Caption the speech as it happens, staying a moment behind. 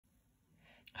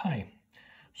Hi.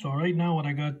 So right now what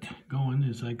I got going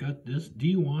is I got this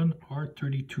D1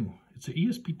 R32. It's an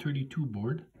ESP32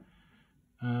 board.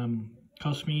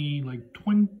 Cost me like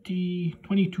 $22,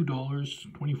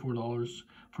 $24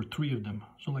 for 3 of them.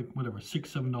 So like whatever, $6,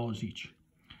 $7 each.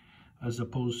 As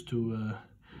opposed to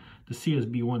the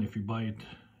CSB1, if you buy it,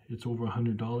 it's over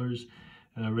 $100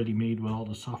 already made with all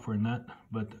the software and that.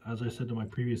 But as I said in my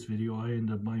previous video, I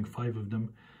ended up buying 5 of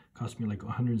them. Cost me like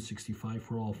 $165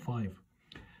 for all 5.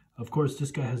 Of course,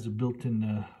 this guy has a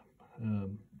built-in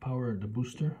power, the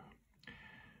booster,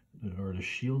 or the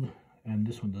shield, and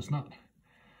this one does not.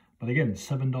 But again,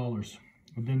 $7.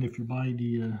 And then if you buy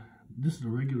the, this is the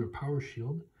regular power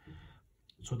shield,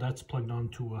 so that's plugged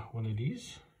onto one of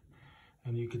these.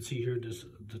 And you can see here this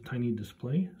the tiny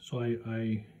display. So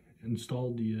I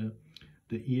installed the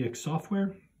EX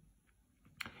software,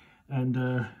 and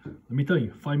let me tell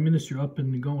you, 5 minutes you're up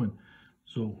and going.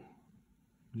 So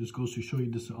it just goes to show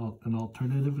you this an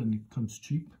alternative, and it comes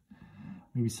cheap.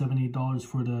 Maybe $7, $8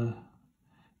 for the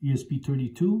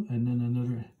ESP32, and then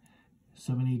another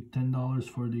 $7, $8, $10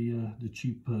 for the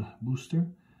cheap booster.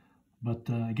 But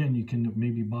again, you can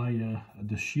maybe buy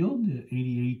the shield,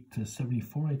 88 to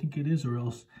 74, I think it is, or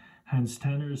else Hans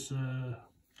Tanner's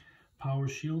power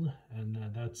shield, and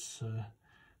that's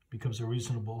becomes a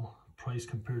reasonable price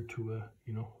compared to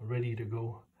you know, ready to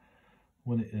go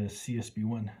one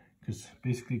CSB1, because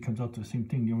basically it comes out to the same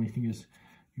thing. The only thing is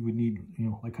you would need, you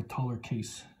know, like a taller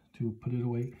case to put it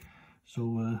away.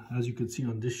 So as you can see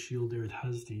on this shield there, it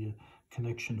has the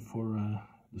connection for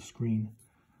the screen.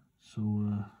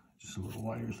 So just a little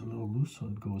wire is a little loose, so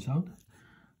it goes out.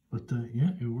 But yeah,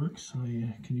 it works.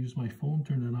 I can use my phone,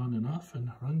 turn it on and off,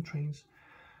 and run trains.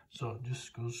 So it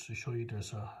just goes to show you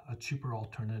there's a cheaper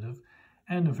alternative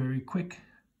and a very quick.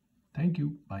 Thank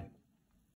you. Bye.